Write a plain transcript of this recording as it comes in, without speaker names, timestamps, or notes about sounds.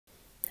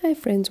Hi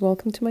friends,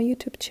 welcome to my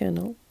YouTube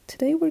channel.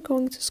 Today we're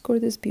going to score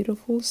this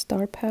beautiful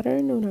star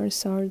pattern on our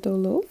sourdough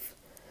loaf.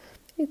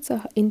 It's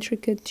an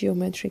intricate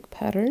geometric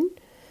pattern.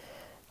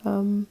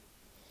 I'm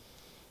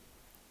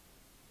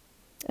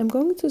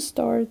going to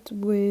start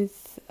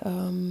with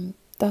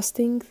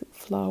dusting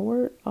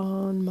flour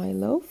on my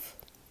loaf.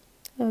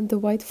 The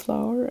white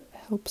flour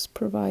helps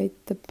provide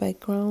the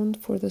background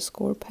for the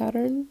score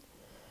pattern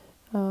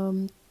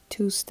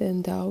to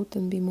stand out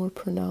and be more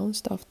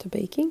pronounced after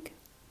baking.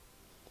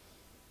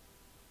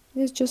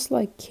 It's just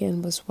like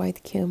canvas,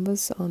 white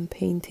canvas on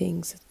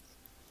paintings.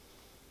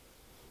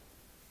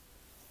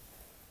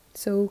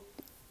 So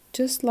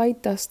just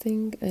light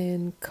dusting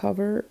and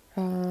cover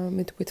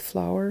it with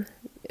flour.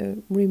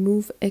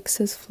 Remove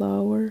excess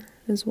flour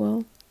as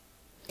well.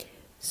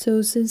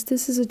 So since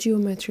this is a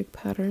geometric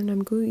pattern,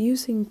 I'm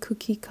using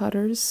cookie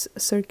cutters,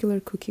 circular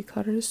cookie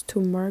cutters,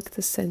 to mark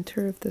the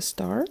center of the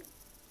star.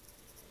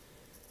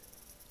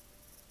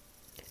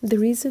 The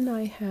reason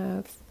I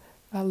have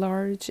a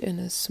large and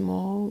a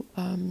small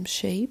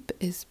shape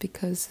is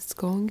because it's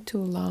going to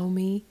allow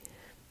me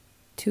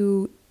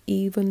to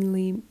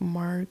evenly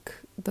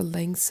mark the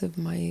lengths of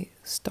my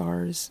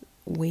star's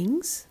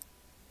wings.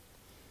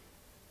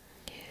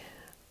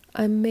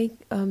 I'm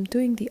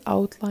doing the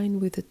outline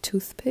with a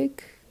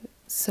toothpick,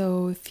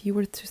 so if you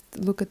were to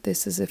look at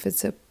this as if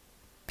it's a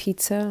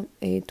pizza,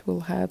 it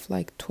will have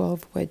like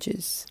 12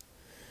 wedges.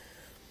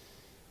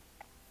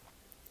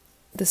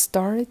 The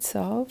star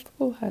itself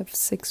will have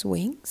 6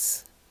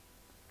 wings.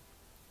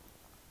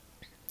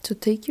 So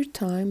take your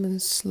time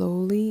and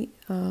slowly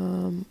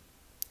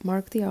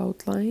mark the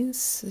outlines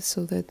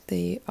so that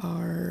they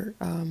are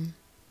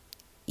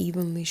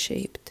evenly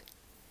shaped.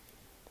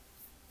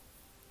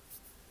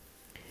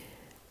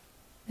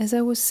 As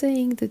I was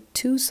saying, the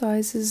 2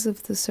 sizes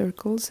of the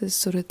circles is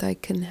so that I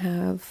can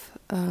have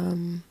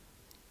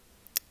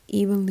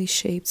evenly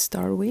shaped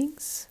star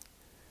wings.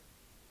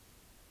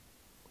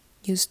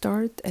 You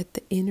start at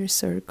the inner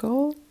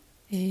circle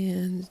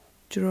and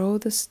draw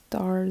the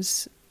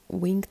star's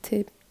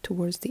wingtip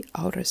towards the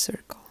outer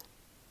circle.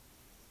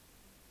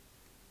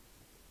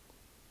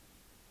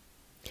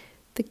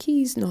 The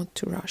key is not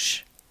to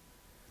rush.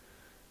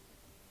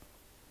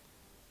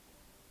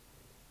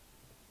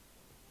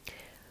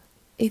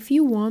 If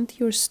you want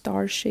your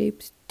star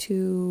shape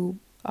to,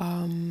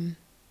 the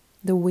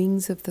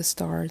wings of the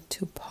star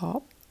to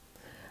pop,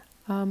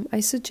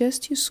 I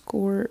suggest you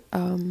score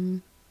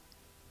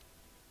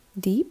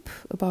deep,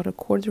 about a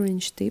 1/4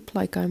 inch deep,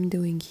 like I'm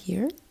doing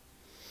here.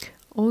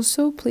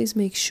 Also, please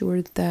make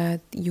sure that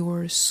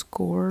your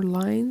score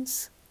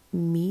lines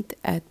meet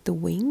at the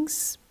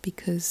wings,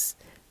 because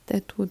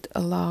that would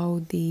allow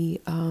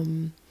the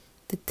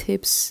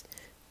tips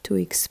to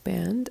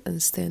expand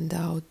and stand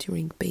out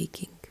during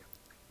baking.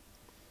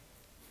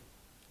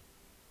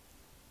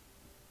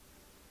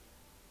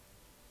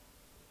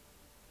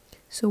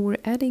 So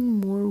we're adding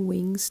more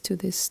wings to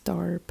this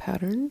star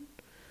pattern.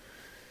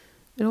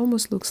 It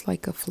almost looks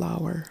like a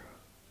flower.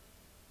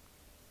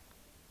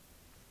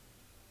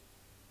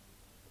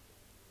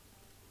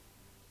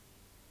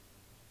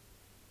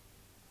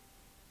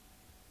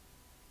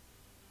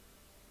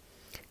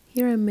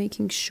 Here I'm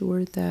making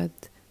sure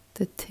that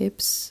the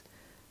tips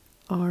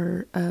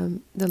are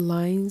the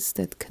lines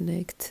that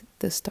connect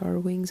the star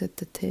wings at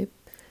the tip,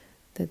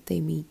 that they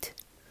meet.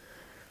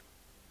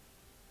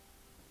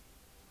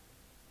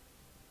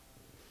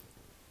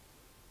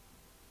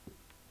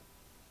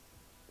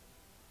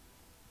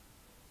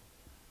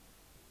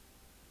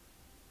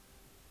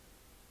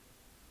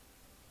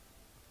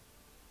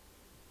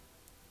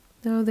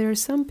 Now there are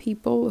some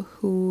people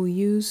who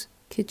use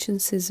kitchen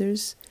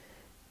scissors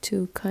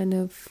to kind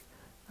of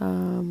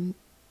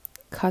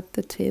cut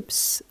the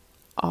tips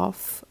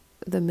off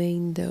the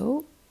main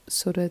dough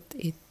so that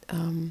it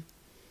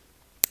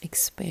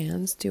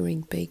expands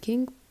during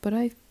baking, but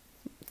I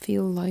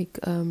feel like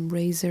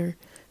razor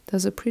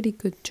does a pretty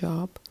good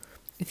job.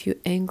 If you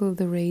angle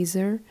the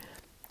razor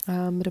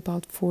at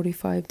about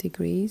 45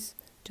 degrees,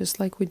 just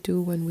like we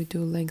do when we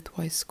do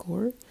lengthwise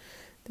score,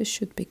 this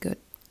should be good.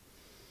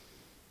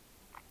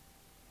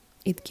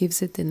 It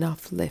gives it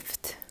enough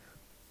lift.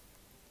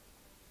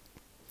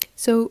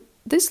 So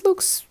this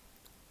looks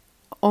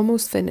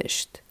almost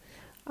finished.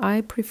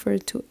 I prefer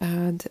to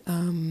add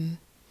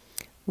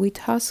wheat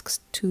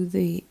husks to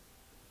the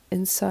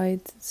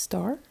inside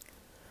star.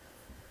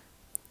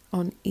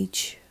 On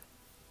each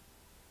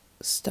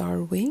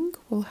star wing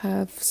we'll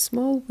have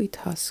small wheat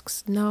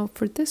husks. Now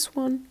for this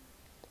one,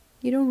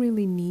 you don't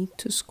really need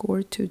to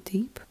score too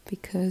deep,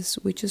 because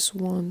we just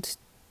want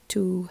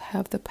to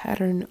have the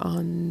pattern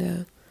on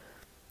the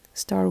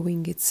star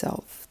wing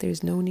itself.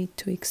 There's no need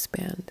to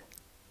expand.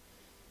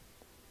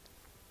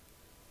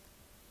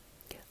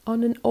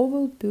 On an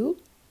oval bowl,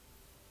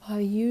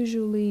 I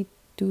usually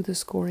do the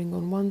scoring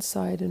on one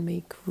side and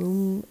make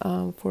room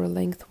for a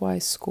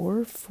lengthwise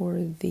score for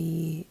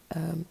the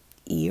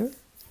ear,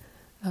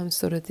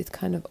 so that it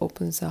kind of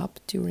opens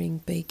up during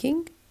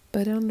baking.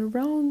 But on a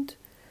round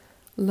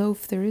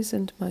loaf there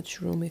isn't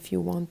much room if you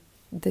want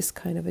this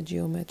kind of a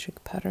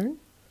geometric pattern.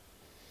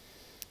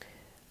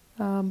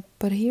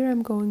 But here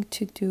I'm going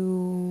to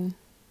do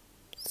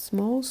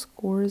small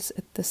scores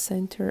at the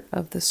center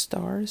of the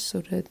star so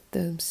that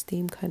the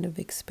steam kind of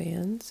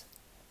expands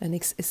and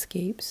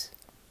escapes.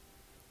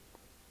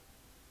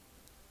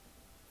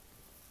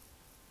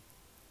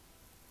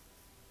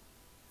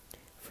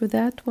 For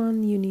that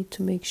one, you need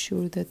to make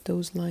sure that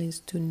those lines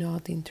do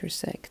not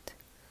intersect.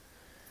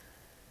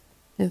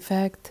 In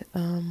fact,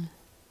 I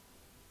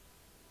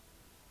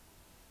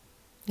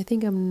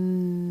think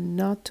I'm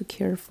not too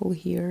careful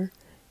here,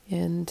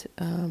 and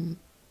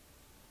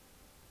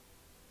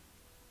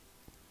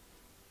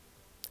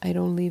I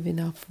don't leave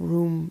enough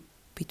room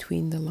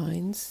between the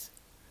lines.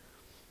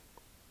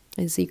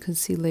 As you can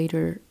see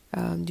later,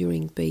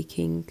 during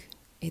baking,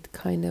 it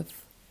kind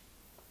of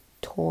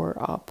tore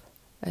up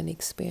and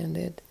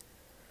expanded.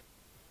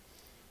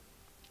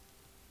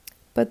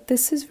 But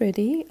this is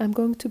ready. I'm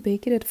going to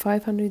bake it at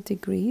 500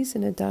 degrees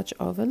in a Dutch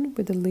oven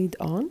with the lid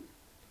on,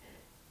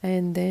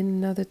 and then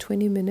another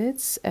 20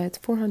 minutes at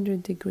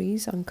 400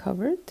 degrees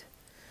uncovered.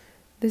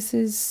 This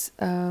is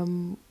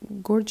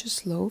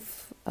gorgeous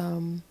loaf.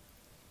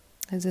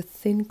 Has a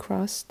thin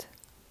crust.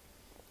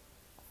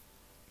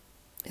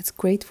 It's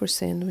great for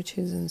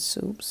sandwiches and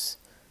soups.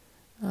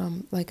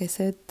 Like I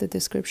said, the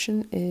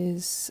description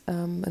is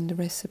and the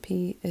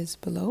recipe is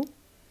below.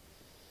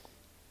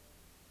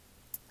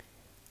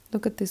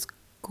 Look at this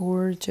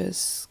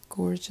gorgeous,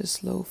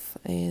 gorgeous loaf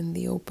and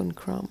the open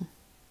crumb.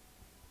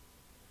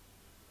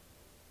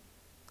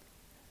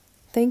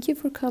 Thank you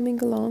for coming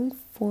along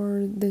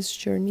for this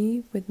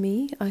journey with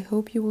me. I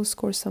hope you will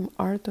score some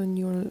art on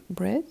your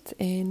bread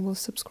and will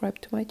subscribe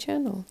to my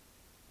channel.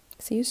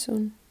 See you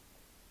soon.